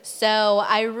So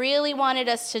I really wanted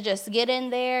us to just get in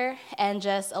there and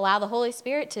just allow the Holy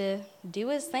Spirit to do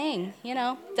his thing.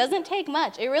 Doesn't take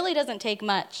much. It really doesn't take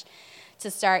much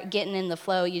to start getting in the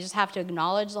flow. You just have to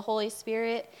acknowledge the Holy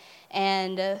Spirit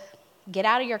and get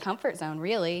out of your comfort zone,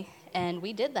 really. And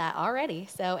we did that already.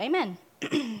 So amen.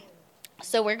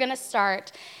 So we're going to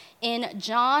start in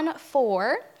John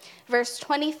 4, verse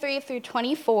 23 through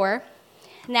 24.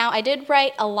 Now, I did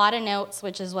write a lot of notes,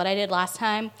 which is what I did last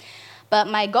time. But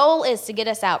my goal is to get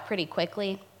us out pretty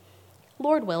quickly.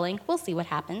 Lord willing, we'll see what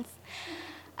happens.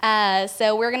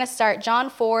 So we're going to start John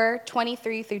 4,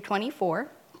 23 through 24.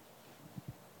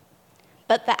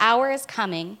 But the hour is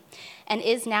coming and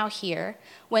is now here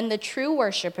when the true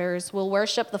worshipers will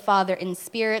worship the Father in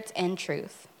spirit and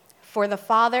truth. For the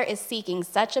Father is seeking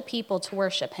such a people to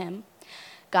worship him.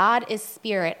 God is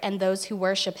spirit, and those who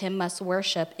worship him must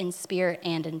worship in spirit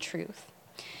and in truth.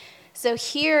 So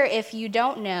here, if you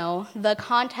don't know, the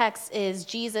context is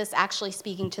Jesus actually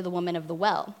speaking to the woman of the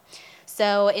well.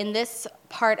 So in this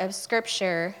part of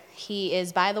Scripture, he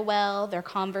is by the well, they're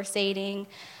conversating.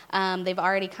 They've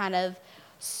already kind of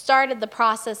started the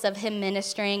process of him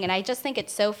ministering, and I just think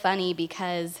it's so funny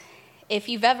because if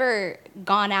you've ever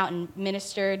gone out and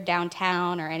ministered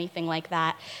downtown or anything like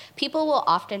that, people will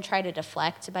often try to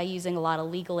deflect by using a lot of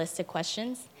legalistic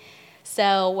questions.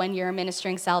 So when you're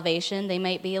ministering salvation, they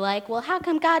might be like, well, how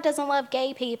come God doesn't love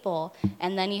gay people?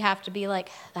 And then you have to be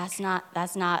like, that's not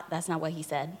what he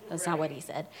said. That's not what he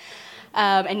said.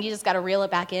 And you just got to reel it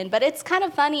back in. But it's kind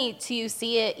of funny to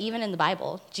see it even in the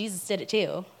Bible. Jesus did it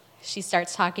too. She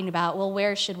starts talking about, well,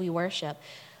 where should we worship?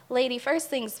 Lady, first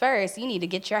things first, you need to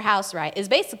get your house right, is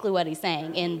basically what he's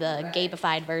saying in the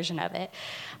gayified version of it.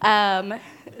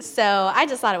 So I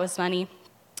just thought it was funny.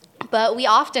 But we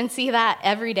often see that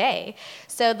every day.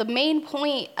 So the main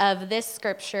point of this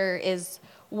scripture is,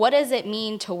 what does it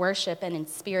mean to worship and in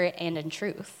spirit and in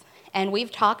truth? And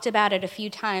we've talked about it a few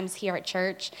times here at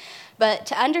church. But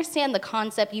to understand the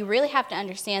concept, you really have to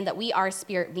understand that we are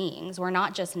spirit beings. We're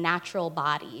not just natural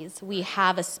bodies. We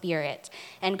have a spirit,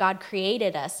 and God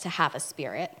created us to have a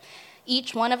spirit.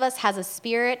 Each one of us has a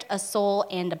spirit, a soul,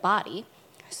 and a body.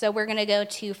 So we're going to go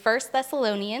to 1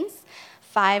 Thessalonians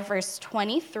 5, verse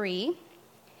 23.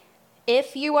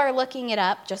 If you are looking it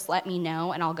up, just let me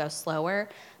know, and I'll go slower.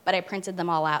 But I printed them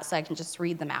all out so I can just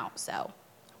read them out, so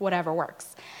whatever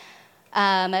works.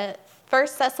 1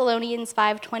 Thessalonians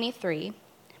 5:23,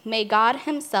 may God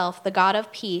himself, the God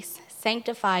of peace,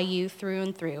 sanctify you through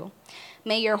and through.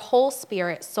 May your whole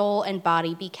spirit, soul, and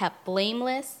body be kept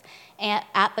blameless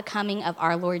at the coming of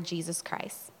our Lord Jesus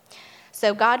Christ.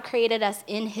 So God created us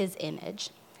in his image.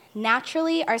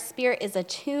 Naturally, our spirit is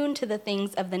attuned to the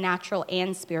things of the natural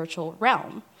and spiritual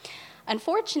realm.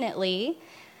 Unfortunately,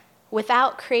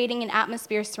 without creating an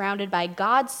atmosphere surrounded by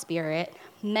God's spirit,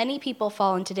 many people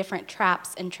fall into different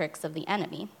traps and tricks of the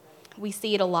enemy. We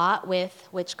see it a lot with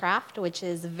witchcraft, which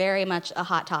is very much a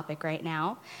hot topic right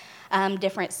now,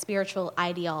 different spiritual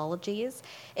ideologies.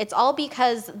 It's all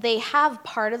because they have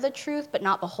part of the truth, but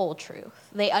not the whole truth.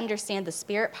 They understand the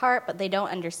spirit part, but they don't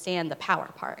understand the power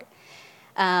part.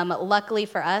 Luckily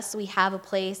for us, we have a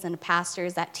place and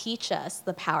pastors that teach us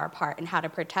the power part and how to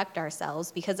protect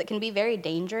ourselves, because it can be very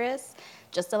dangerous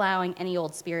just allowing any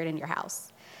old spirit in your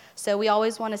house. So we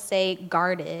always want to stay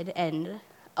guarded and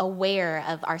aware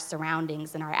of our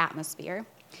surroundings and our atmosphere.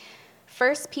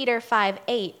 1 Peter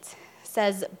 5:8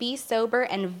 says, be sober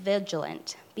and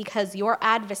vigilant, because your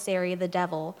adversary, the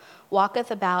devil,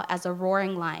 walketh about as a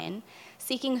roaring lion,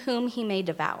 seeking whom he may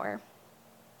devour.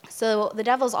 So the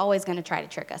devil's always going to try to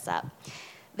trick us up.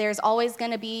 There's always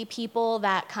going to be people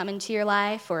that come into your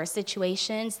life or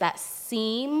situations that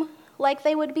seem like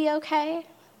they would be okay,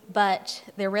 but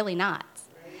they're really not.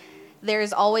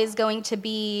 There's always going to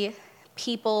be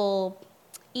people,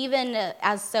 even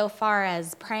as so far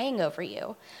as praying over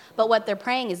you, but what they're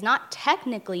praying is not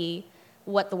technically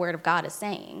what the Word of God is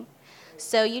saying.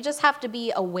 So you just have to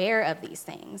be aware of these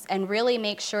things and really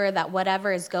make sure that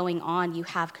whatever is going on, you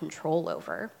have control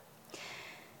over.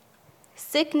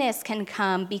 Sickness can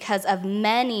come because of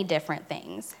many different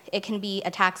things. It can be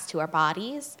attacks to our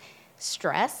bodies,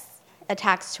 stress,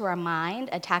 attacks to our mind,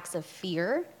 attacks of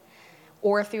fear,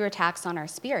 or through attacks on our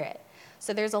spirit.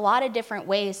 So there's a lot of different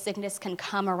ways sickness can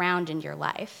come around in your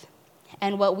life.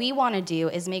 And what we want to do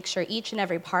is make sure each and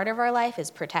every part of our life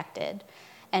is protected,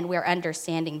 and we're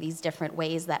understanding these different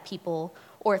ways that people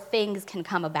or things can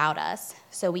come about us,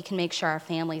 so we can make sure our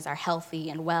families are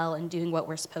healthy and well and doing what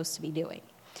we're supposed to be doing.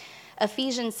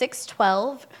 Ephesians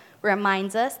 6:12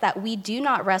 reminds us that we do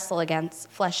not wrestle against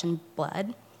flesh and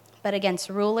blood, but against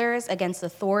rulers, against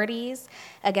authorities,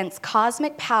 against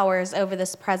cosmic powers over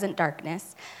this present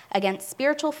darkness, against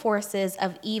spiritual forces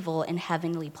of evil in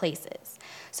heavenly places.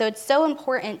 So it's so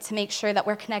important to make sure that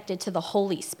we're connected to the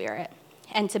Holy Spirit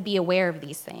and to be aware of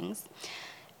these things.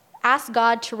 Ask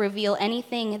God to reveal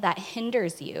anything that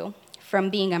hinders you from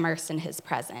being immersed in his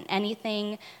presence,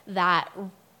 anything that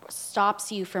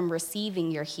stops you from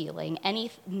receiving your healing, any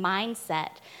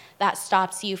mindset that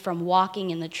stops you from walking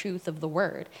in the truth of the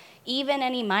word, even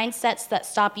any mindsets that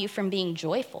stop you from being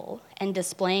joyful and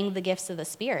displaying the gifts of the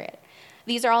Spirit.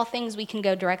 These are all things we can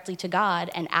go directly to God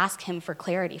and ask him for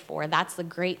clarity for. That's the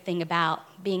great thing about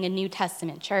being a New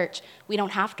Testament church. We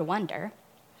don't have to wonder.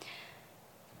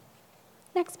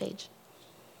 Next page.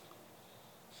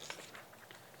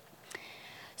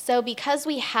 So because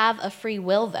we have a free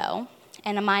will, though,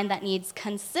 and a mind that needs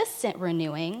consistent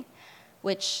renewing,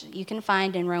 which you can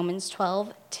find in Romans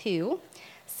 12:2,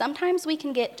 sometimes we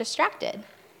can get distracted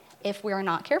if we're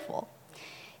not careful.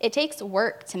 It takes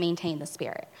work to maintain the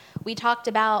Spirit. We talked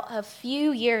about a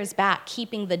few years back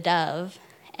keeping the dove,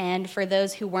 and for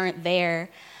those who weren't there,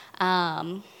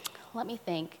 let me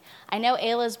think. I know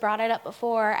Ayla's brought it up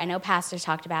before. I know pastors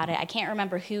talked about it. I can't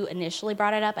remember who initially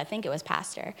brought it up. I think it was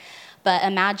pastor. But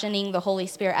imagining the Holy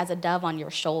Spirit as a dove on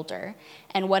your shoulder.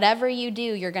 And whatever you do,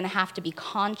 you're going to have to be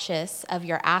conscious of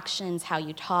your actions, how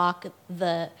you talk,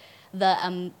 the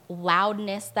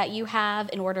loudness that you have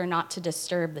in order not to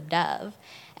disturb the dove.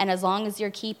 And as long as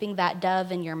you're keeping that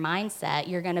dove in your mindset,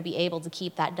 you're going to be able to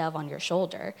keep that dove on your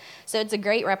shoulder. So it's a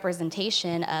great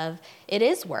representation of it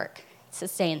is work to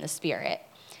stay in the Spirit.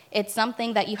 It's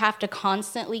something that you have to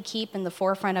constantly keep in the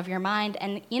forefront of your mind.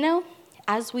 And,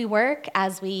 as we work,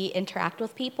 as we interact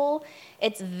with people,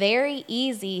 it's very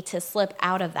easy to slip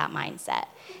out of that mindset.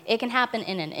 It can happen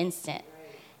in an instant.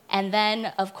 And then,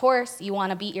 of course, you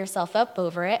want to beat yourself up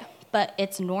over it, but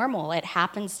it's normal. It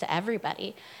happens to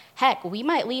everybody. Heck, we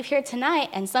might leave here tonight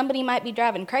and somebody might be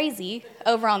driving crazy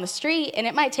over on the street, and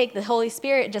it might take the Holy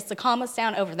Spirit just to calm us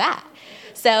down over that.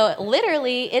 So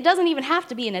literally, it doesn't even have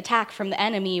to be an attack from the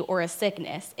enemy or a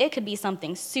sickness. It could be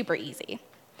something super easy.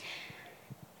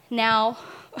 Now,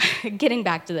 getting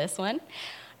back to this one.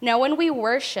 Now, when we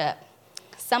worship,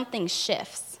 something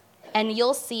shifts, and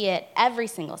you'll see it every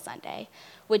single Sunday,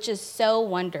 which is so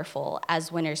wonderful as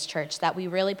Winners Church that we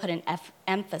really put an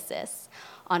emphasis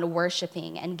on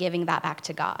worshiping and giving that back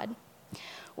to God.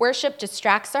 Worship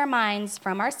distracts our minds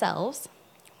from ourselves.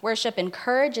 Worship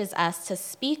encourages us to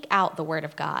speak out the word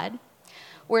of God.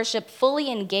 Worship fully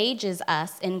engages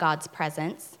us in God's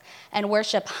presence. And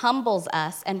worship humbles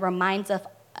us and reminds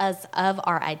us of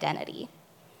our identity.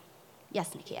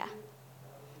 Yes, Nikia?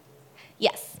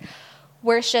 Yes.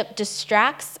 Worship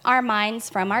distracts our minds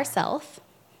from ourselves.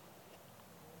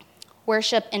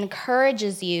 Worship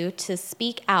encourages you to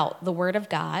speak out the word of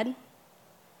God.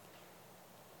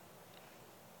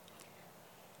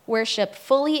 Worship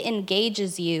fully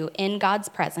engages you in God's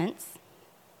presence.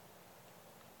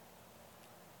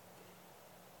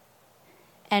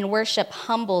 And worship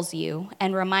humbles you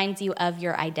and reminds you of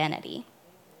your identity.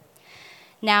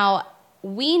 Now,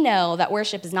 we know that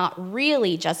worship is not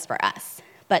really just for us,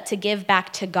 but to give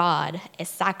back to God is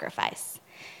sacrifice.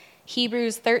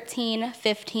 Hebrews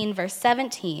 13:15, verse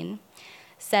 17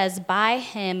 says, "By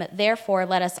him, therefore,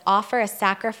 let us offer a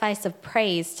sacrifice of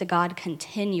praise to God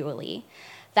continually.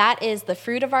 That is the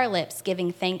fruit of our lips,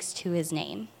 giving thanks to his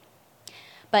name."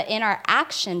 But in our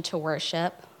action to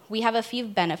worship, we have a few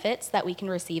benefits that we can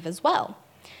receive as well.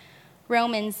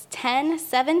 Romans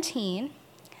 10:17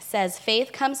 says,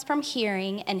 "Faith comes from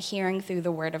hearing, and hearing through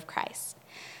the word of Christ."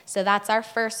 So that's our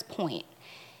first point.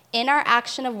 In our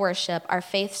action of worship, our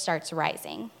faith starts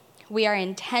rising. We are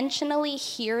intentionally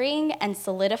hearing and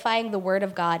solidifying the word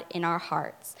of God in our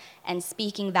hearts and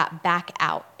speaking that back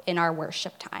out in our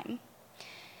worship time.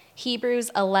 Hebrews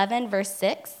 11, verse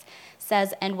 6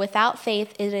 says, "And without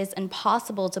faith it is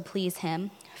impossible to please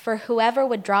him, for whoever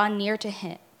would draw near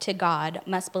to God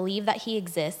must believe that he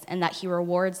exists and that he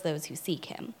rewards those who seek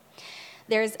him."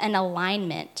 There's an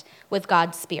alignment with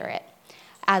God's Spirit.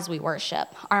 As we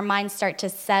worship, our minds start to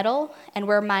settle, and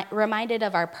we're reminded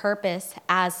of our purpose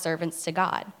as servants to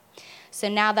God. So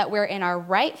now that we're in our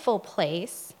rightful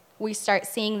place, we start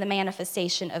seeing the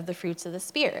manifestation of the fruits of the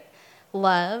Spirit: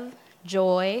 love,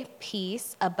 joy,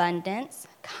 peace, abundance,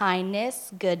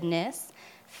 kindness, goodness,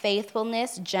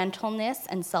 faithfulness, gentleness,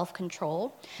 and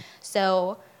self-control.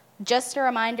 So just a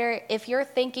reminder, if you're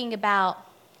thinking about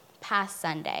past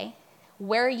Sunday,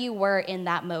 where you were in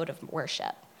that mode of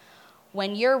worship,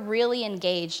 when you're really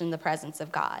engaged in the presence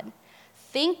of God,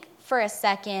 think for a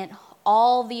second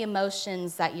all the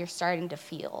emotions that you're starting to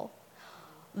feel: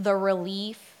 the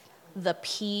relief, the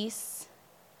peace,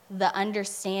 the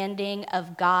understanding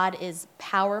of God is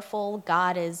powerful,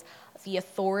 God is the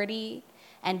authority,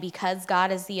 and because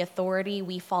God is the authority,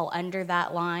 we fall under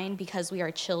that line because we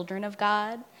are children of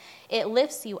God. It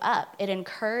lifts you up, it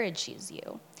encourages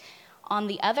you. On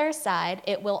the other side,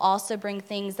 it will also bring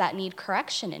things that need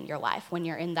correction in your life when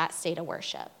you're in that state of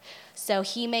worship. So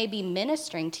he may be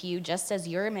ministering to you just as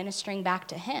you're ministering back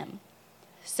to him.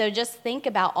 So just think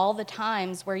about all the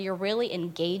times where you're really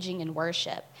engaging in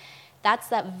worship. That's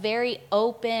that very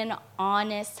open,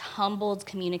 honest, humbled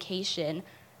communication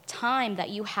time that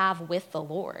you have with the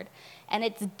Lord. And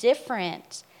it's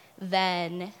different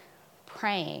than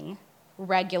praying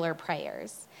regular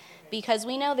prayers, because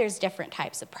we know there's different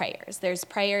types of prayers. There's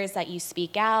prayers that you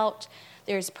speak out.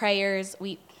 There's prayers,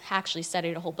 we actually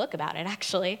studied a whole book about it,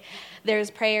 actually.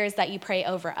 There's prayers that you pray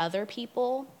over other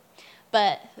people.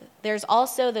 But there's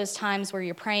also those times where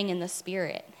you're praying in the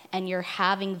Spirit and you're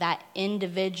having that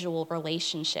individual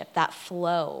relationship, that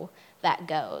flow that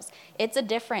goes. It's a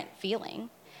different feeling.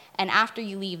 And after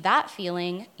you leave that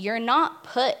feeling, you're not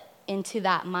put into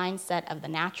that mindset of the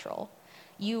natural.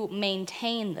 You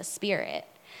maintain the Spirit.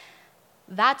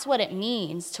 That's what it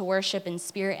means to worship in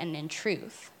spirit and in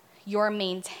truth. You're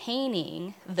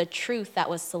maintaining the truth that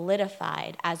was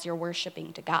solidified as you're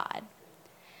worshiping to God.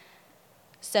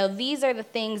 So these are the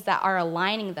things that are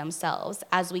aligning themselves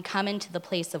as we come into the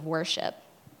place of worship.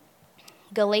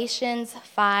 Galatians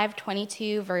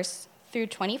 5:22 verse through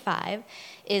 25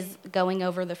 is going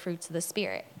over the fruits of the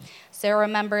Spirit. So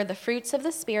remember, the fruits of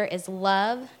the Spirit is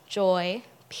love, joy,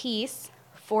 peace,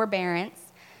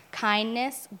 forbearance,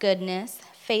 kindness, goodness,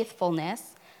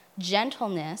 faithfulness,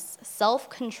 gentleness,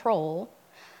 self-control.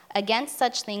 Against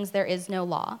such things there is no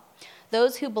law.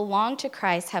 Those who belong to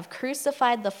Christ have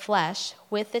crucified the flesh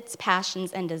with its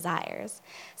passions and desires.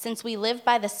 Since we live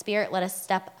by the Spirit, let us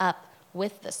step up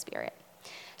with the Spirit.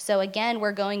 So again,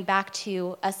 we're going back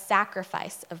to a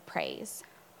sacrifice of praise.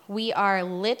 We are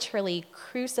literally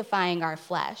crucifying our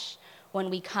flesh when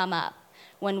we come up,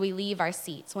 when we leave our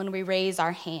seats, when we raise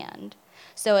our hand.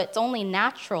 So it's only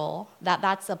natural that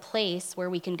that's a place where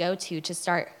we can go to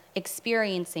start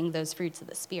experiencing those fruits of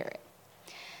the Spirit.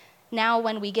 Now,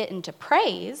 when we get into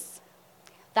praise,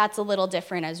 that's a little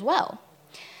different as well.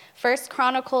 1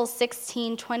 Chronicles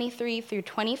 16:23 through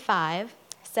 25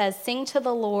 says, "Sing to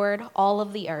the Lord, all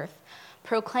of the earth.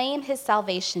 Proclaim his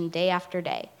salvation day after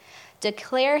day.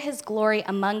 Declare his glory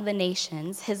among the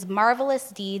nations, his marvelous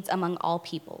deeds among all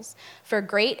peoples. For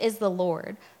great is the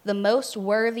Lord, the most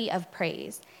worthy of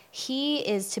praise. He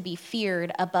is to be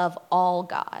feared above all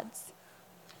gods."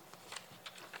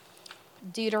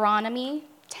 Deuteronomy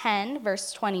 10,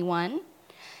 verse 21.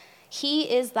 "He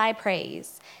is thy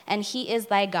praise, and he is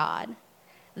thy God,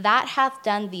 that hath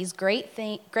done these great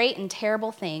and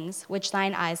terrible things which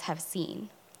thine eyes have seen."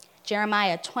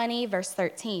 Jeremiah 20, verse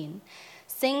 13.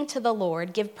 "Sing to the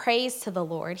Lord, give praise to the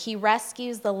Lord. He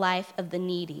rescues the life of the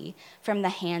needy from the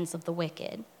hands of the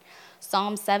wicked."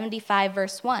 Psalm 75,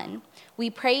 verse 1. "We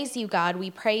praise you, God, we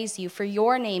praise you, for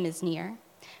your name is near.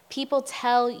 People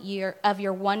tell you of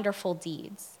your wonderful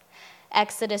deeds."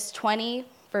 Exodus 20,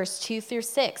 verse 2 through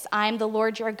 6. "I am the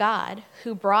Lord your God,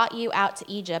 who brought you out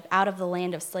to Egypt, out of the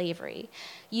land of slavery.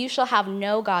 You shall have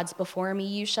no gods before me.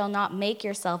 You shall not make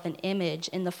yourself an image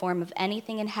in the form of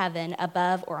anything in heaven,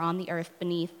 above, or on the earth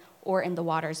beneath, or in the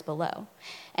waters below."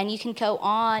 And you can go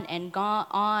on and go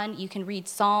on. You can read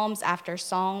Psalms after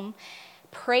Psalm.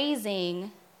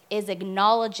 Praising is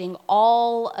acknowledging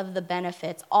all of the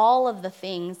benefits, all of the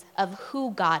things of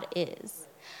who God is.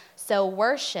 So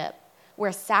worship,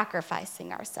 we're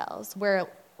sacrificing ourselves. We're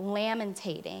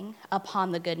lamentating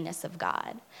upon the goodness of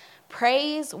God.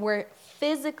 Praise, we're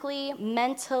physically,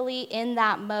 mentally in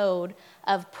that mode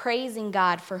of praising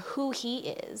God for who he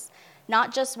is.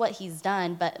 Not just what he's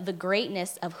done, but the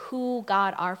greatness of who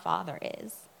God our Father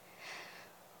is.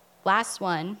 Last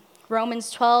one, Romans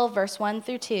 12, verse 1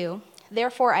 through 2.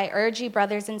 "Therefore, I urge you,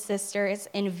 brothers and sisters,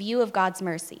 in view of God's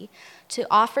mercy, to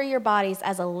offer your bodies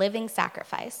as a living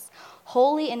sacrifice,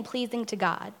 holy and pleasing to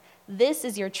God. This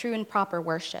is your true and proper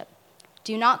worship.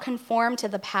 Do not conform to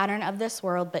the pattern of this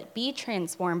world, but be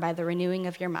transformed by the renewing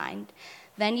of your mind.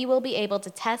 Then you will be able to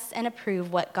test and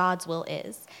approve what God's will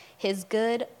is, his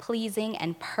good, pleasing,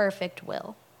 and perfect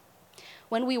will."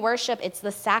 When we worship, it's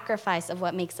the sacrifice of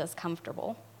what makes us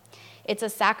comfortable. It's a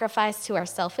sacrifice to our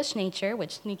selfish nature,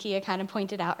 which Nikia kind of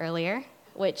pointed out earlier,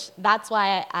 which that's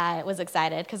why I was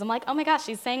excited, because I'm like, oh my gosh,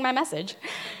 she's saying my message.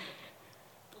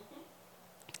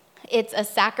 It's a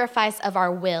sacrifice of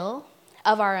our will,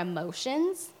 of our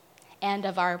emotions, and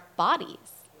of our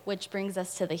bodies, which brings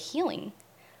us to the healing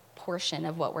portion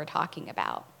of what we're talking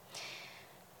about.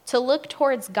 to look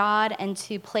towards God and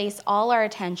to place all our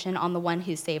attention on the one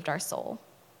who saved our soul.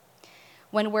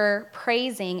 When we're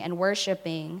praising and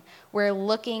worshiping, we're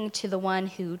looking to the one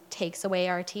who takes away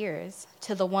our tears,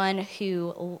 to the one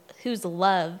whose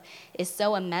love is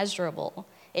so immeasurable.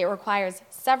 It requires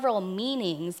several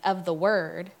meanings of the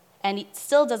word, and it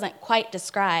still doesn't quite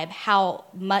describe how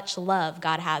much love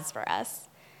God has for us.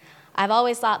 I've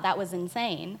always thought that was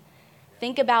insane.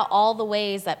 Think about all the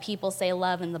ways that people say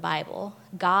love in the Bible,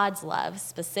 God's love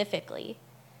specifically.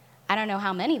 I don't know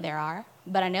how many there are,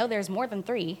 but I know there's more than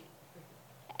 3.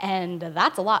 And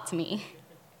that's a lot to me.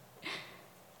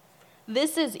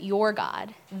 This is your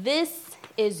God. This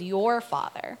is your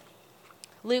Father.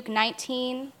 Luke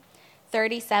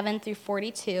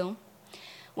 19:37-42.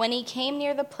 When he came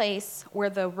near the place where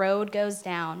the road goes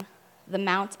down, the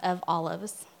Mount of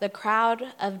Olives, the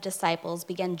crowd of disciples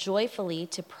began joyfully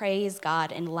to praise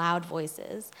God in loud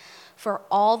voices for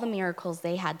all the miracles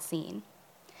they had seen.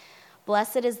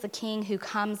 Blessed is the King who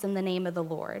comes in the name of the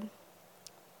Lord.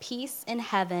 Peace in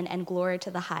heaven and glory to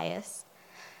the highest.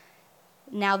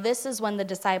 Now this is when the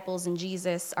disciples and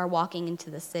Jesus are walking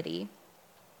into the city.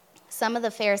 Some of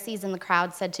the Pharisees in the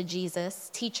crowd said to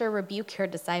Jesus, "Teacher, rebuke your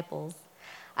disciples."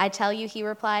 "I tell you," he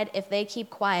replied, "if they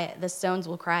keep quiet, the stones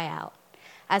will cry out."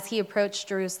 As he approached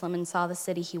Jerusalem and saw the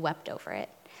city, he wept over it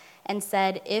and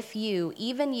said, "If you,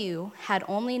 even you, had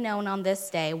only known on this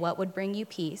day what would bring you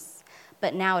peace,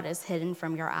 but now it is hidden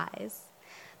from your eyes."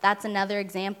 That's another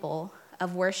example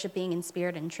of worshiping in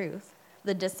spirit and truth.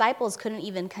 The disciples couldn't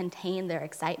even contain their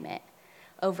excitement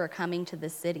over coming to the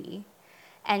city.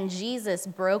 And Jesus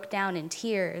broke down in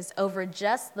tears over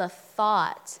just the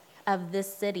thought of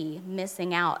this city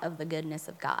missing out of the goodness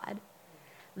of God.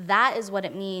 That is what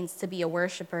it means to be a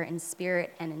worshiper in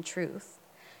spirit and in truth.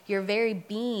 Your very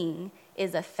being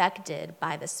is affected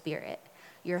by the Spirit.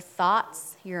 Your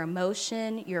thoughts, your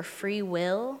emotion, your free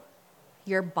will,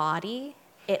 your body,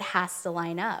 it has to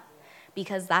line up,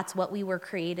 because that's what we were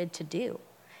created to do.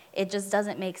 It just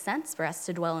doesn't make sense for us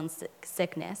to dwell in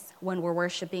sickness when we're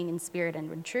worshiping in spirit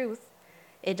and in truth.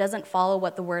 It doesn't follow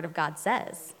what the Word of God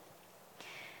says.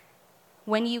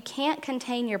 When you can't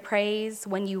contain your praise,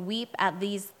 when you weep at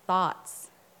these thoughts,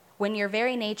 when your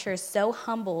very nature is so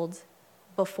humbled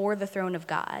before the throne of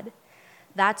God,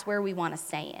 that's where we want to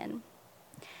stay in.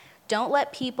 Don't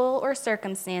let people or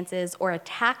circumstances or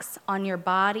attacks on your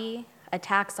body,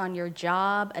 attacks on your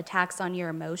job, attacks on your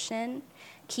emotion,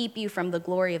 keep you from the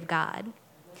glory of God.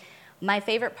 My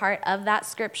favorite part of that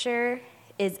scripture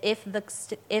is if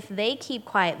they keep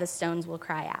quiet, the stones will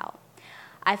cry out.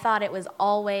 I thought it was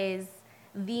always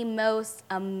the most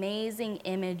amazing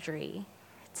imagery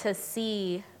to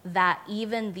see that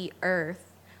even the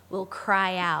earth will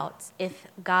cry out if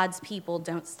God's people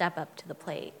don't step up to the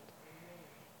plate.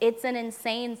 It's an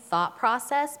insane thought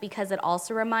process because it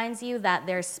also reminds you that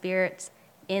there's spirit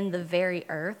in the very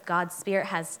earth. God's Spirit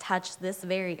has touched this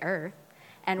very earth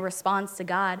and responds to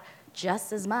God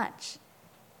just as much.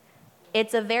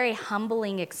 It's a very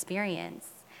humbling experience.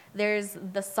 There's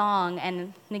the song,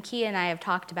 and Nakia and I have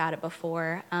talked about it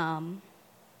before. Now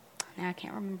I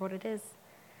can't remember what it is.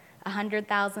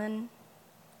 100,000?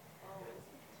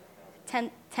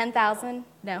 10,000?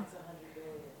 No.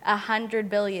 100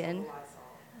 billion.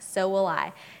 So will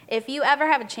I. If you ever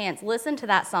have a chance, listen to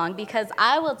that song, because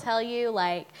I will tell you,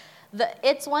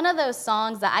 it's one of those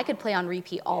songs that I could play on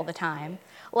repeat all the time.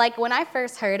 Like, when I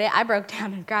first heard it, I broke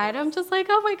down and cried. I'm just like,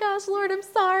 oh my gosh, Lord, I'm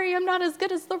sorry. I'm not as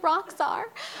good as the rocks are.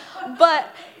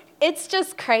 But it's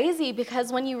just crazy,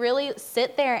 because when you really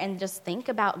sit there and just think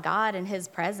about God and his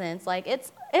presence,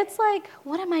 it's like,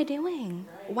 what am I doing?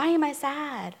 Why am I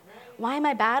sad? Why am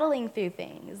I battling through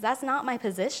things? That's not my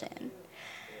position.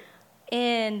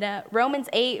 In Romans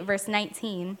 8, verse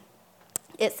 19,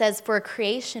 it says, "For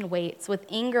creation waits with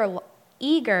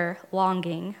eager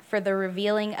longing for the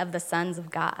revealing of the sons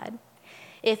of God."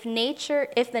 If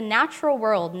the natural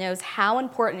world knows how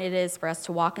important it is for us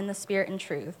to walk in the Spirit and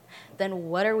truth, then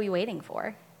what are we waiting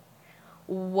for?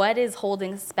 What is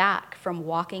holding us back from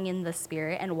walking in the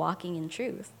Spirit and walking in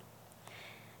truth?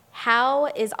 How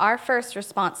is our first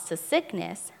response to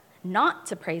sickness not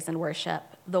to praise and worship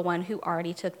the one who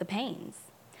already took the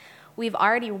pains? We've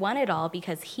already won it all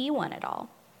because he won it all.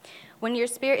 When your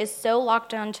spirit is so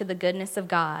locked onto the goodness of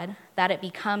God that it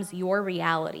becomes your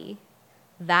reality,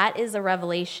 that is a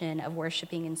revelation of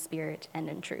worshiping in spirit and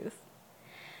in truth.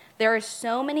 There are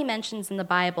so many mentions in the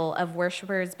Bible of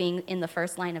worshipers being in the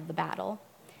first line of the battle.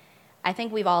 I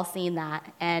think we've all seen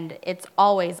that, and it's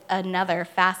always another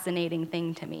fascinating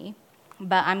thing to me.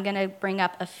 But I'm going to bring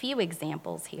up a few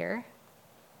examples here.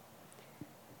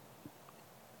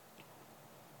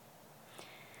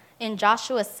 In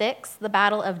Joshua 6, the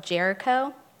Battle of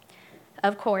Jericho,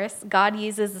 of course, God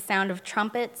uses the sound of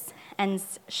trumpets and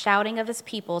shouting of his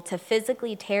people to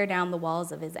physically tear down the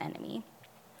walls of his enemy.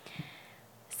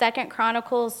 2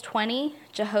 Chronicles 20,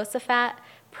 Jehoshaphat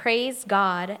praised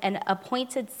God and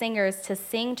appointed singers to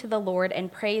sing to the Lord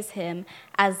and praise him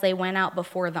as they went out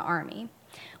before the army.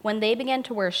 When they began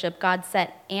to worship, God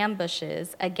set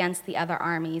ambushes against the other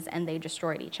armies, and they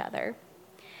destroyed each other.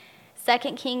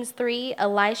 2 Kings 3,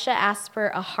 Elisha asked for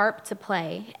a harp to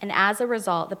play, and as a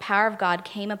result, the power of God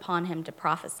came upon him to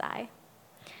prophesy.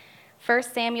 1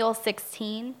 Samuel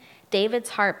 16,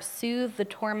 David's harp soothed the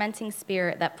tormenting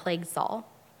spirit that plagued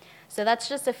Saul. So that's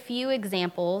just a few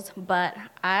examples, but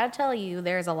I tell you,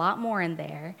 there's a lot more in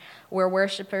there where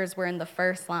worshipers were in the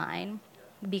first line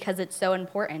because it's so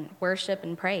important, worship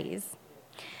and praise.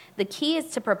 The key is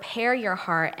to prepare your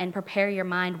heart and prepare your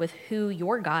mind with who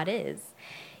your God is.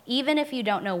 Even if you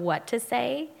don't know what to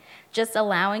say, just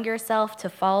allowing yourself to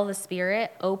follow the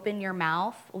Spirit, open your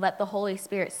mouth, let the Holy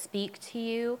Spirit speak to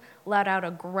you, let out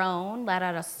a groan, let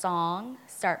out a song,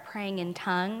 start praying in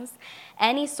tongues.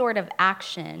 Any sort of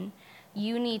action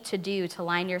you need to do to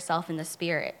line yourself in the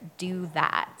Spirit, do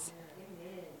that.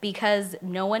 Because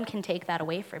no one can take that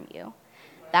away from you.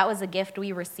 That was a gift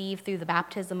we received through the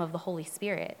baptism of the Holy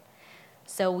Spirit.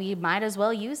 So we might as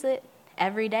well use it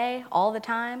every day, all the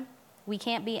time. We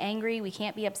can't be angry. We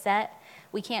can't be upset.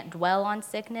 We can't dwell on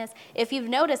sickness. If you've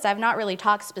noticed, I've not really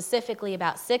talked specifically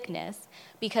about sickness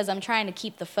because I'm trying to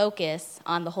keep the focus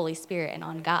on the Holy Spirit and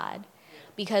on God.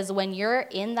 Because when you're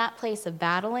in that place of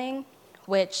battling,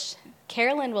 which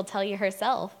Carolyn will tell you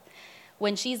herself,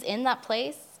 when she's in that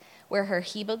place where her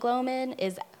hemoglobin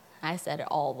is, I said it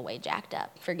all the way jacked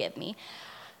up, forgive me.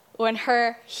 When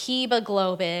her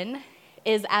hemoglobin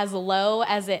is as low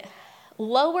as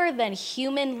lower than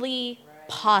humanly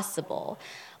possible.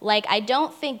 Like, I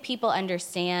don't think people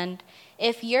understand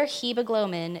if your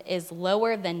hemoglobin is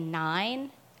lower than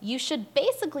 9, you should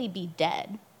basically be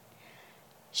dead.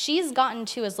 She's gotten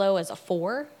to as low as a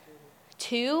 4,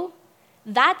 2.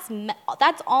 That's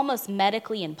almost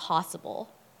medically impossible.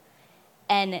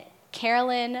 And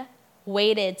Carolyn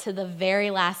waited to the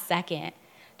very last second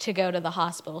to go to the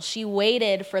hospital. She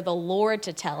waited for the Lord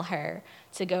to tell her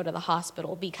to go to the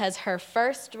hospital because her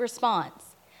first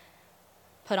response,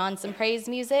 put on some praise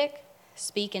music,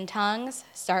 speak in tongues,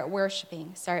 start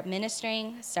worshiping, start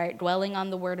ministering, start dwelling on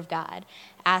the word of God,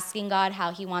 asking God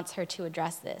how he wants her to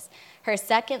address this. Her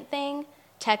second thing,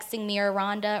 texting me or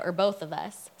Rhonda or both of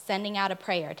us, sending out a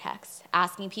prayer text,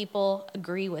 asking people,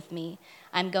 agree with me,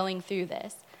 I'm going through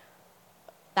this.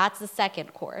 That's the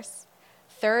second course.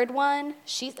 Third one,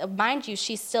 mind you,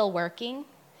 she's still working.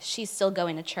 She's still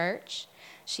going to church.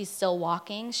 She's still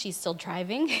walking. She's still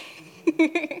driving,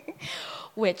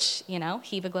 which,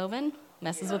 hemoglobin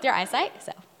messes with your eyesight.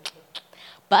 So,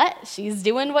 but she's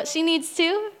doing what she needs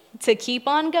to keep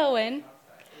on going.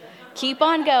 Keep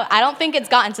on going. I don't think it's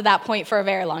gotten to that point for a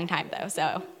very long time, though.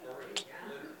 So,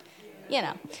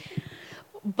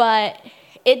 But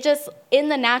it just, in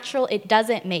the natural, it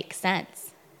doesn't make sense.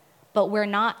 But we're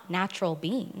not natural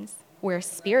beings. We're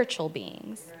spiritual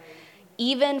beings.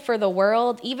 Even for the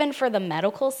world, even for the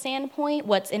medical standpoint,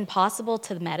 what's impossible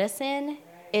to medicine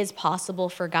is possible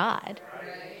for God.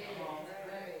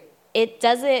 It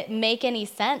doesn't make any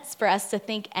sense for us to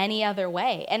think any other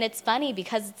way. And it's funny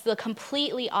because it's the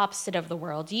completely opposite of the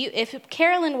world. If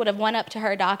Carolyn would have went up to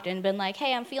her doctor and been like,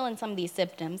 hey, I'm feeling some of these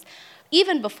symptoms,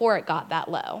 even before it got that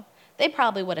low, they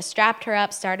probably would have strapped her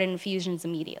up, started infusions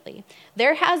immediately.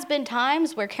 There has been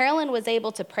times where Carolyn was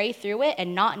able to pray through it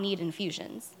and not need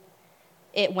infusions.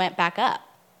 It went back up.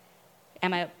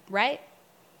 Am I right?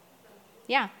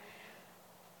 Yeah.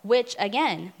 Which,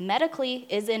 again, medically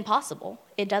is impossible.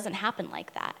 It doesn't happen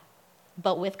like that.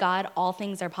 But with God, all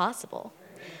things are possible.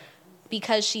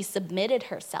 Because she submitted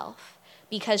herself.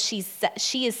 Because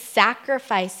she is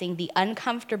sacrificing the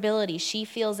uncomfortability she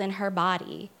feels in her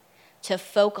body to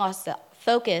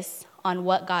focus on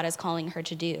what God is calling her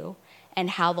to do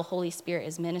and how the Holy Spirit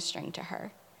is ministering to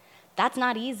her. That's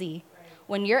not easy.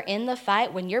 When you're in the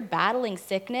fight, when you're battling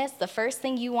sickness, the first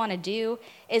thing you want to do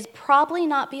is probably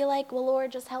not be like, well,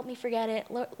 Lord, just help me forget it.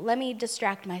 Lord, let me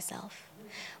distract myself.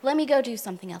 Let me go do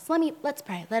something else. Let's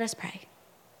pray. Let us pray.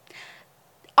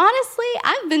 Honestly,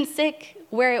 I've been sick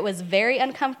where it was very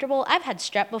uncomfortable. I've had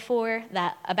strep before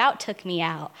that about took me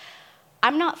out.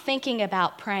 I'm not thinking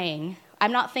about praying.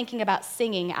 I'm not thinking about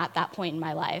singing at that point in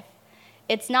my life.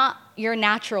 It's not your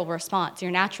natural response.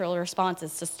 Your natural response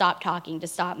is to stop talking, to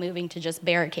stop moving, to just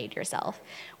barricade yourself.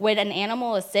 When an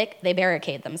animal is sick, they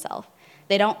barricade themselves.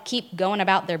 They don't keep going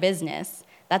about their business.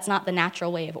 That's not the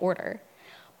natural way of order.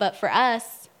 But for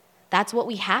us, That's what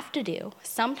we have to do.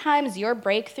 Sometimes your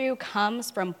breakthrough comes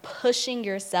from pushing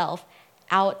yourself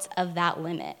out of that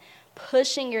limit,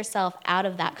 pushing yourself out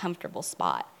of that comfortable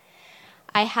spot.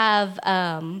 I have,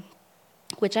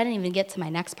 which I didn't even get to my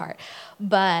next part,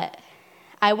 but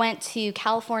I went to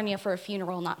California for a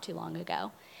funeral not too long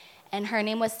ago, and her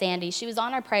name was Sandy. She was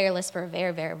on our prayer list for a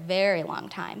very, very, very long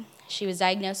time. She was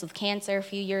diagnosed with cancer a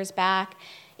few years back.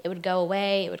 It would go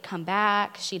away, it would come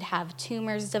back. She'd have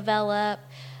tumors develop.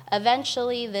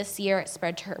 Eventually, this year, it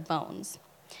spread to her bones.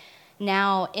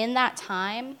 Now, in that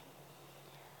time,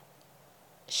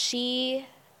 she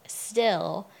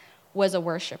still was a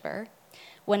worshiper.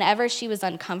 Whenever she was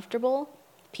uncomfortable,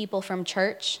 people from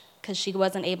church, because she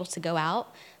wasn't able to go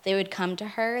out, they would come to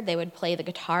her, they would play the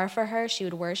guitar for her, she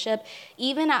would worship.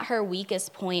 Even at her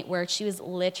weakest point where she was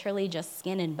literally just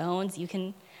skin and bones,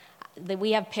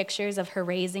 we have pictures of her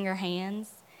raising her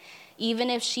hands.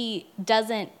 Even if she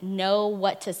doesn't know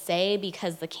what to say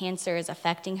because the cancer is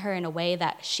affecting her in a way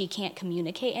that she can't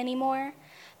communicate anymore,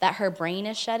 that her brain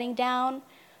is shutting down,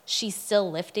 she's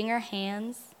still lifting her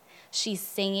hands, she's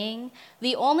singing.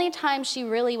 The only time she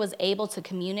really was able to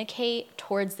communicate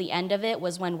towards the end of it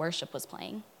was when worship was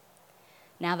playing,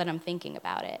 now that I'm thinking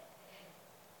about it.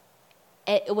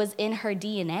 It was in her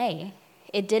DNA.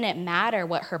 It didn't matter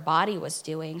what her body was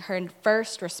doing. Her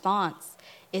first response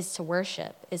is to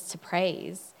worship, is to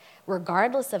praise,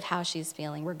 regardless of how she's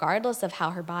feeling, regardless of how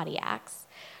her body acts.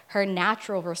 Her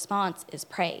natural response is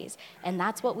praise, and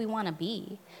that's what we want to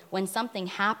be. When something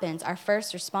happens, our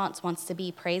first response wants to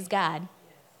be, praise God.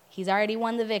 He's already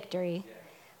won the victory.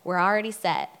 We're already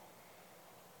set.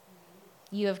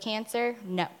 You have cancer?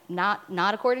 No,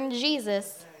 not according to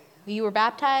Jesus. You were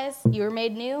baptized? You were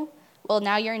made new? Well,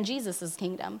 now you're in Jesus'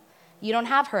 kingdom. You don't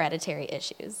have hereditary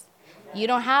issues. You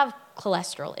don't have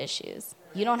cholesterol issues.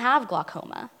 You don't have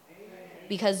glaucoma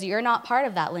because you're not part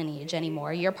of that lineage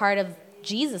anymore. You're part of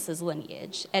Jesus'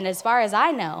 lineage. And as far as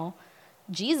I know,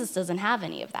 Jesus doesn't have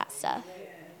any of that stuff.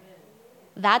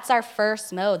 That's our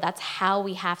first mode. That's how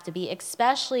we have to be,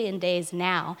 especially in days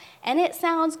now. And it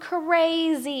sounds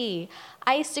crazy.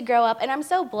 I used to grow up, and I'm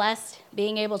so blessed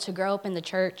being able to grow up in the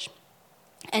church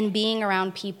and being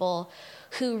around people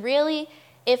who really,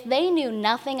 if they knew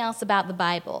nothing else about the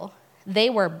Bible,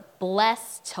 they were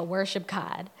blessed to worship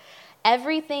God.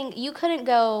 Everything, you couldn't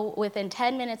go within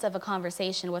 10 minutes of a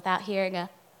conversation without hearing a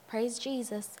praise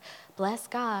Jesus, bless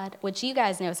God, which you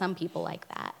guys know some people like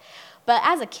that. But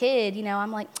as a kid,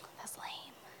 I'm like, that's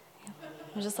lame.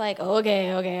 I'm just like,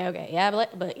 okay. Yeah,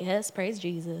 but yes, praise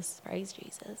Jesus, praise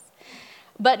Jesus.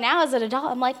 But now as an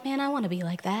adult, I'm like, man, I want to be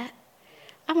like that.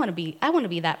 I want to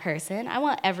be that person. I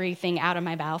want everything out of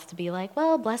my mouth to be like,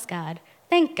 well, bless God,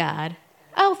 thank God.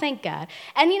 Oh, thank God.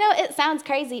 And it sounds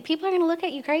crazy. People are going to look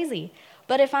at you crazy.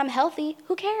 But if I'm healthy,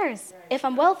 who cares? If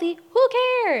I'm wealthy, who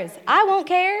cares? I won't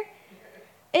care.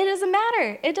 It doesn't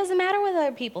matter. It doesn't matter what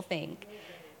other people think.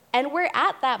 And we're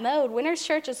at that mode. Winners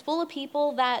Church is full of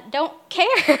people that don't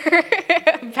care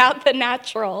about the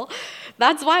natural.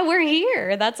 That's why we're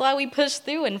here. That's why we pushed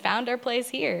through and found our place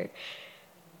here.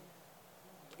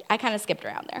 I kind of skipped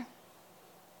around there.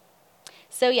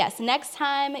 So yes, next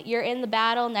time you're in the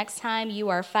battle, next time you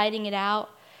are fighting it out,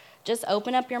 just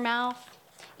open up your mouth.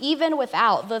 Even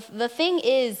without, the thing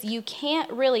is, you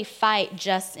can't really fight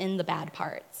just in the bad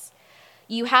parts.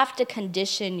 You have to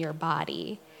condition your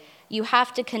body. You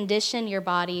have to condition your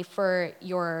body for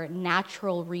your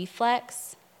natural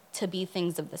reflex to be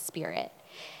things of the Spirit.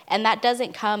 And that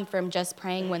doesn't come from just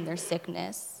praying when there's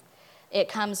sickness. It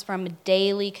comes from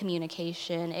daily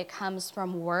communication. It comes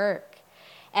from work.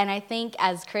 And I think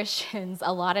as Christians,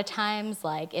 a lot of times,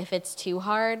 if it's too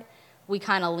hard, we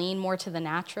kind of lean more to the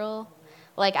natural.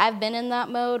 I've been in that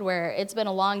mode where it's been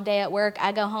a long day at work.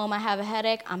 I go home, I have a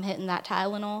headache, I'm hitting that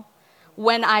Tylenol.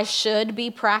 When I should be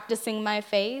practicing my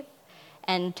faith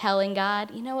and telling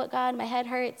God, you know what, God, my head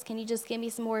hurts. Can you just give me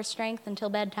some more strength until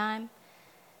bedtime?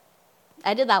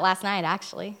 I did that last night,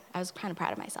 actually. I was kind of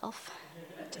proud of myself.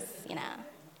 Just,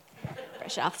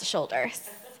 brush it off the shoulders.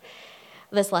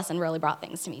 This lesson really brought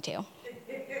things to me, too.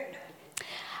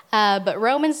 But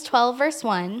Romans 12, verse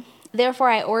 1, therefore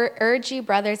I urge you,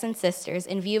 brothers and sisters,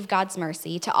 in view of God's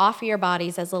mercy, to offer your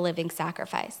bodies as a living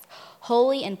sacrifice,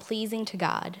 holy and pleasing to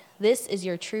God. This is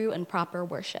your true and proper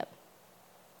worship.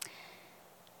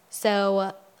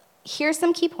 So here's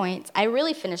some key points. I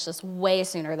really finished this way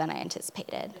sooner than I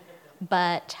anticipated.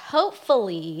 But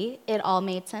hopefully it all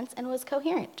made sense and was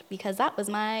coherent, because that was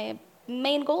my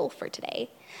main goal for today.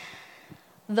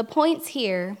 The points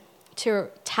here, to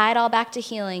tie it all back to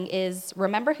healing, is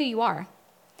remember who you are.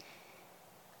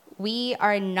 We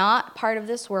are not part of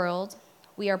this world.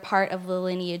 We are part of the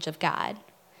lineage of God.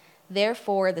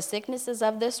 Therefore, the sicknesses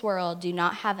of this world do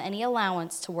not have any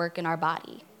allowance to work in our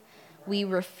body. We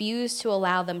refuse to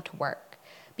allow them to work.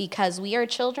 Because we are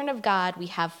children of God, we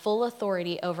have full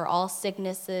authority over all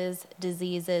sicknesses,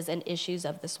 diseases, and issues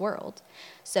of this world.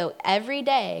 So every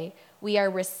day, we are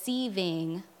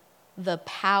receiving the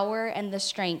power and the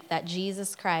strength that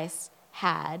Jesus Christ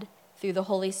had through the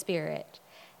Holy Spirit.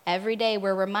 Every day,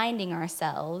 we're reminding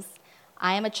ourselves,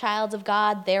 I am a child of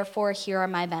God, therefore here are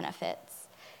my benefits.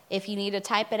 If you need to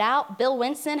type it out, Bill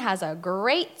Winston has a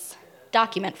great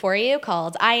document for you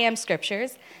called I Am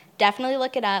Scriptures. Definitely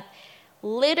look it up.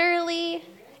 Literally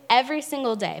every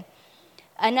single day.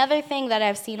 Another thing that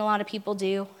I've seen a lot of people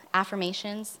do,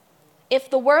 affirmations. If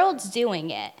the world's doing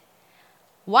it,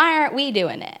 why aren't we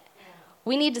doing it?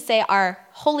 We need to say our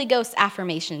Holy Ghost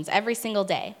affirmations every single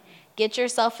day. Get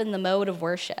yourself in the mode of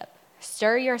worship.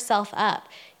 Stir yourself up.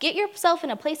 Get yourself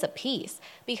in a place of peace.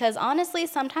 Because honestly,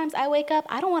 sometimes I wake up,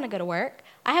 I don't want to go to work.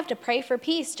 I have to pray for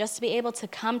peace just to be able to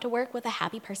come to work with a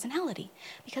happy personality.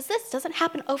 Because this doesn't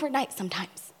happen overnight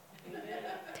sometimes.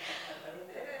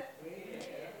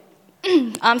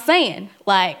 I'm saying,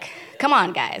 come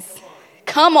on, guys.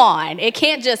 Come on. It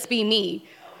can't just be me.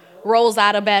 Rolls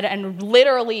out of bed and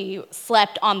literally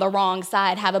slept on the wrong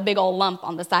side, have a big old lump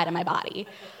on the side of my body.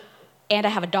 And I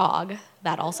have a dog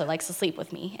that also likes to sleep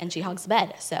with me, and she hugs the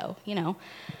bed. So,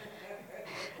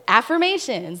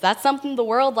 affirmations, that's something the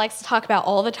world likes to talk about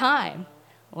all the time.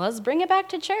 Let's bring it back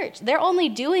to church. They're only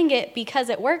doing it because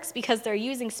it works, because they're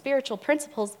using spiritual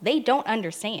principles they don't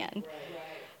understand.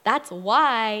 That's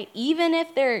why, even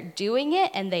if they're doing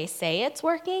it and they say it's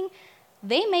working,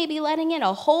 they may be letting in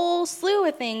a whole slew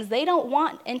of things they don't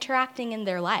want interacting in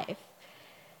their life.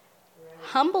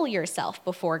 Humble yourself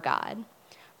before God.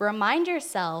 Remind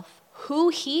yourself who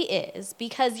He is,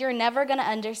 because you're never going to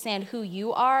understand who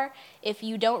you are if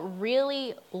you don't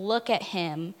really look at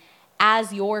Him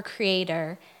as your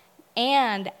creator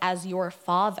and as your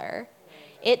Father.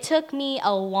 It took me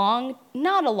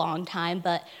not a long time,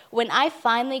 but when I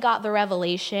finally got the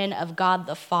revelation of God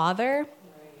the Father,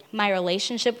 my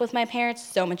relationship with my parents is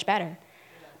so much better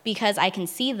because I can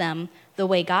see them the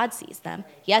way God sees them.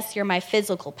 Yes, you're my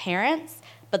physical parents,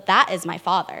 but that is my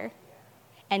Father,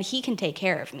 and He can take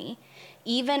care of me.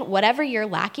 Even whatever you're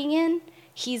lacking in,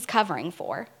 He's covering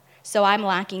for. So I'm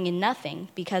lacking in nothing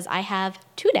because I have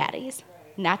two daddies,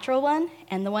 natural one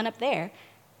and the one up there.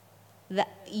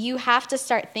 You have to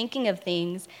start thinking of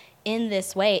things in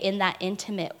this way, in that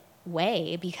intimate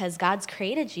way, because God's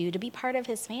created you to be part of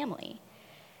His family.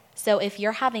 So if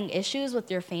you're having issues with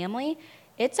your family,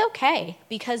 it's okay,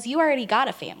 because you already got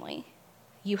a family.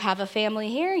 You have a family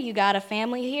here, you got a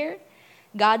family here.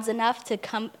 God's enough to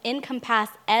encompass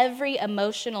every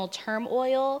emotional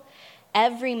turmoil,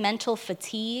 every mental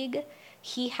fatigue.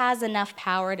 He has enough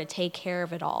power to take care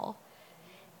of it all.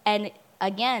 And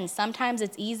again, sometimes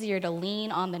it's easier to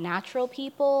lean on the natural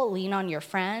people, lean on your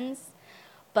friends.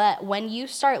 But when you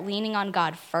start leaning on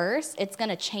God first, it's going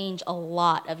to change a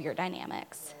lot of your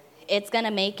dynamics. It's going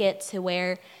to make it to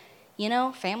where,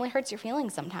 family hurts your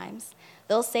feelings sometimes.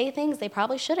 They'll say things they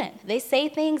probably shouldn't. They say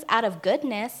things out of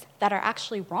goodness that are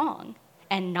actually wrong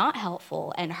and not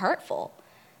helpful and hurtful.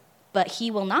 But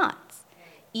He will not.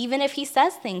 Even if He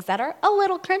says things that are a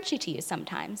little crunchy to you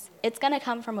sometimes, it's going to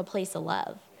come from a place of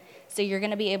love. So you're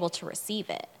going to be able to receive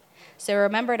it. So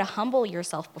remember to humble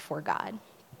yourself before God.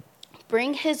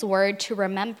 Bring His word to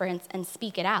remembrance and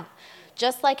speak it out.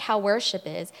 Just like how worship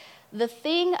is. The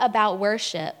thing about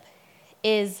worship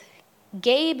is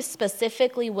Gabe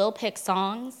specifically will pick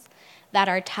songs that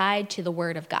are tied to the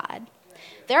word of God.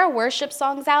 There are worship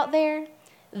songs out there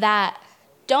that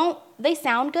they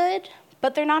sound good,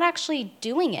 but they're not actually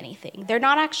doing anything. They're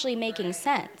not actually making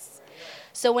sense.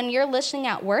 So when you're listening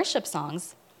at worship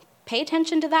songs, pay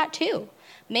attention to that too.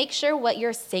 Make sure what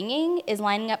you're singing is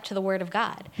lining up to the word of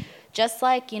God. Just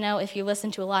like, if you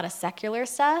listen to a lot of secular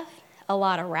stuff, a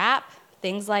lot of rap,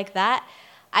 things like that,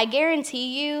 I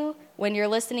guarantee you when you're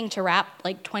listening to rap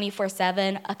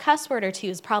 24/7, a cuss word or two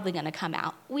is probably going to come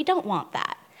out. We don't want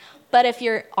that. But if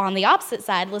you're on the opposite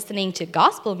side listening to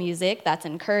gospel music that's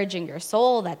encouraging your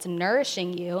soul, that's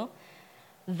nourishing you,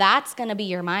 that's going to be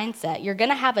your mindset. You're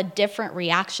going to have a different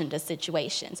reaction to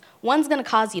situations. One's going to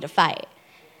cause you to fight,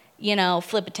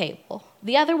 flip a table.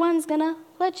 The other one's going to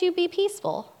let you be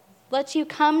peaceful, let you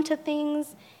come to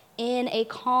things in a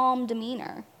calm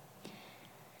demeanor.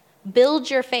 Build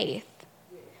your faith.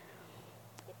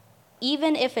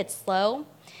 Even if it's slow,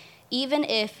 even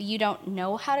if you don't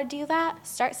know how to do that,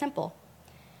 start simple.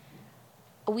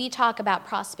 We talk about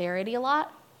prosperity a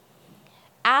lot.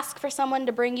 Ask for someone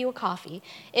to bring you a coffee.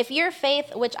 If your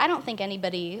faith, which I don't think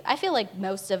I feel like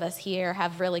most of us here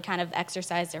have really kind of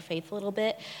exercised their faith a little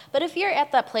bit, but if you're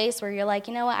at that place where you're like,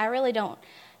 you know what, I really don't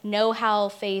know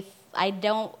how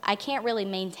I can't really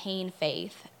maintain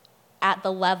faith at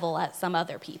the level at some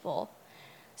other people.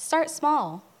 Start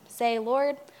small. Say,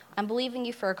 Lord, I'm believing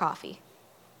you for a coffee.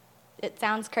 It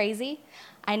sounds crazy.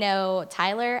 I know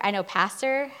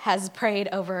Pastor has prayed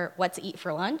over what to eat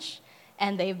for lunch,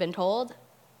 and they've been told,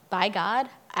 by God,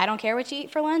 I don't care what you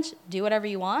eat for lunch, do whatever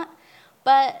you want.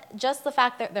 But just the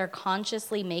fact that they're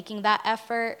consciously making that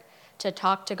effort to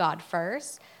talk to God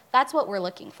first, that's what we're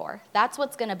looking for. That's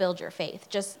what's going to build your faith.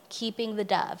 Just keeping the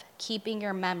dove, keeping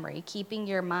your memory, keeping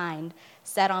your mind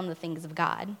set on the things of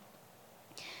God.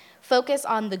 Focus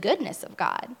on the goodness of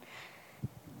God.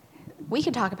 We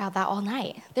could talk about that all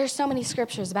night. There's so many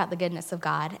scriptures about the goodness of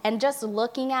God. And just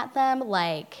looking at them,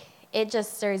 it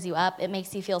just stirs you up. It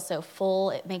makes you feel so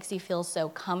full. It makes you feel so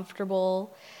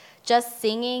comfortable. Just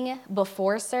singing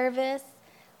before service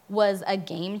was a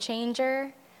game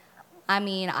changer. I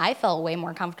mean, I felt way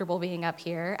more comfortable being up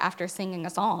here after singing a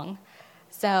song.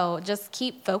 So just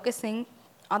keep focusing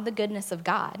on the goodness of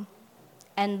God.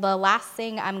 And the last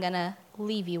thing I'm going to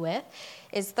leave you with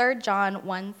is 3 John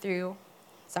 1, 2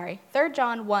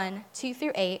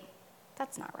 through 8.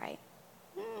 That's not right.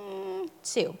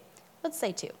 2. Let's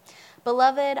say 2.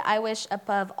 Beloved, I wish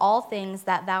above all things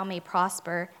that thou may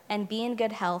prosper and be in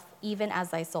good health, even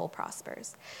as thy soul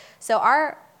prospers. So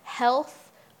our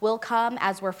health will come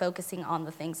as we're focusing on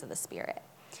the things of the Spirit.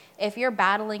 If you're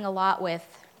battling a lot with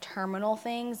terminal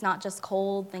things, not just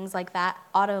cold, things like that,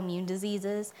 autoimmune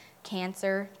diseases,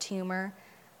 cancer, tumor,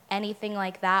 anything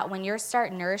like that, when you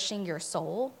start nourishing your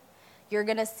soul, you're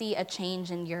going to see a change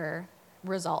in your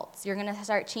results. You're going to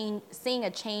start seeing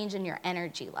a change in your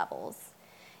energy levels.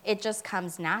 It just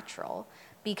comes natural,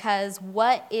 because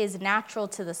what is natural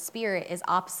to the Spirit is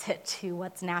opposite to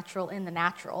what's natural in the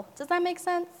natural. Does that make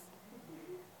sense?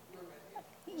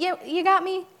 You got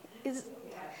me? It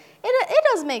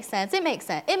does make sense. It makes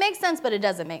sense. It makes sense, but it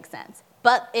doesn't make sense.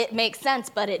 But it makes sense,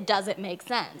 but it doesn't make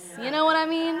sense. You know what I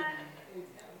mean?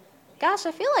 Gosh,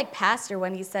 I feel like Pastor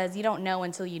when he says you don't know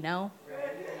until you know.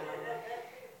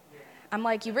 I'm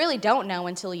like, you really don't know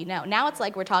until you know. Now it's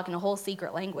like we're talking a whole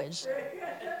secret language.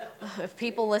 If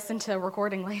people listen to a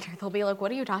recording later, they'll be like,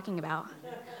 what are you talking about?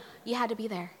 You had to be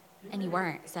there, and you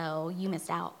weren't, so you missed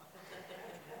out.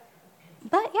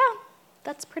 But yeah,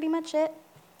 that's pretty much it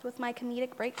with my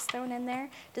comedic breaks thrown in there.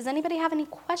 Does anybody have any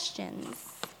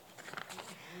questions?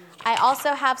 I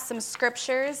also have some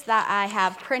scriptures that I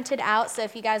have printed out, so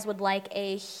if you guys would like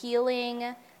a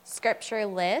healing scripture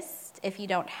list, if you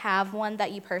don't have one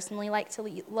that you personally like to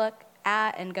look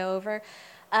at and go over,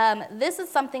 this is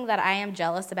something that I am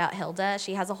jealous about Hilda.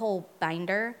 She has a whole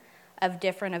binder of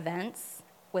different events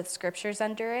with scriptures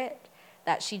under it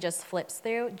that she just flips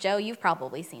through. Joe, you've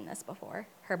probably seen this before,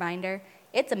 her binder.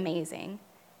 It's amazing.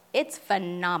 It's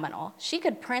phenomenal. She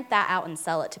could print that out and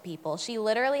sell it to people. She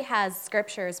literally has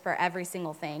scriptures for every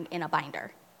single thing in a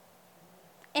binder.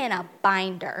 In a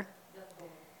binder.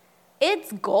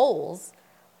 It's goals.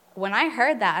 When I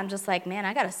heard that, I'm just like, man,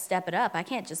 I got to step it up. I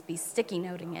can't just be sticky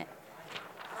noting it.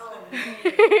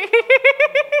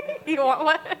 You want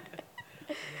one?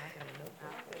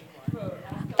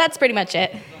 That's pretty much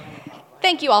it.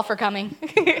 Thank you all for coming.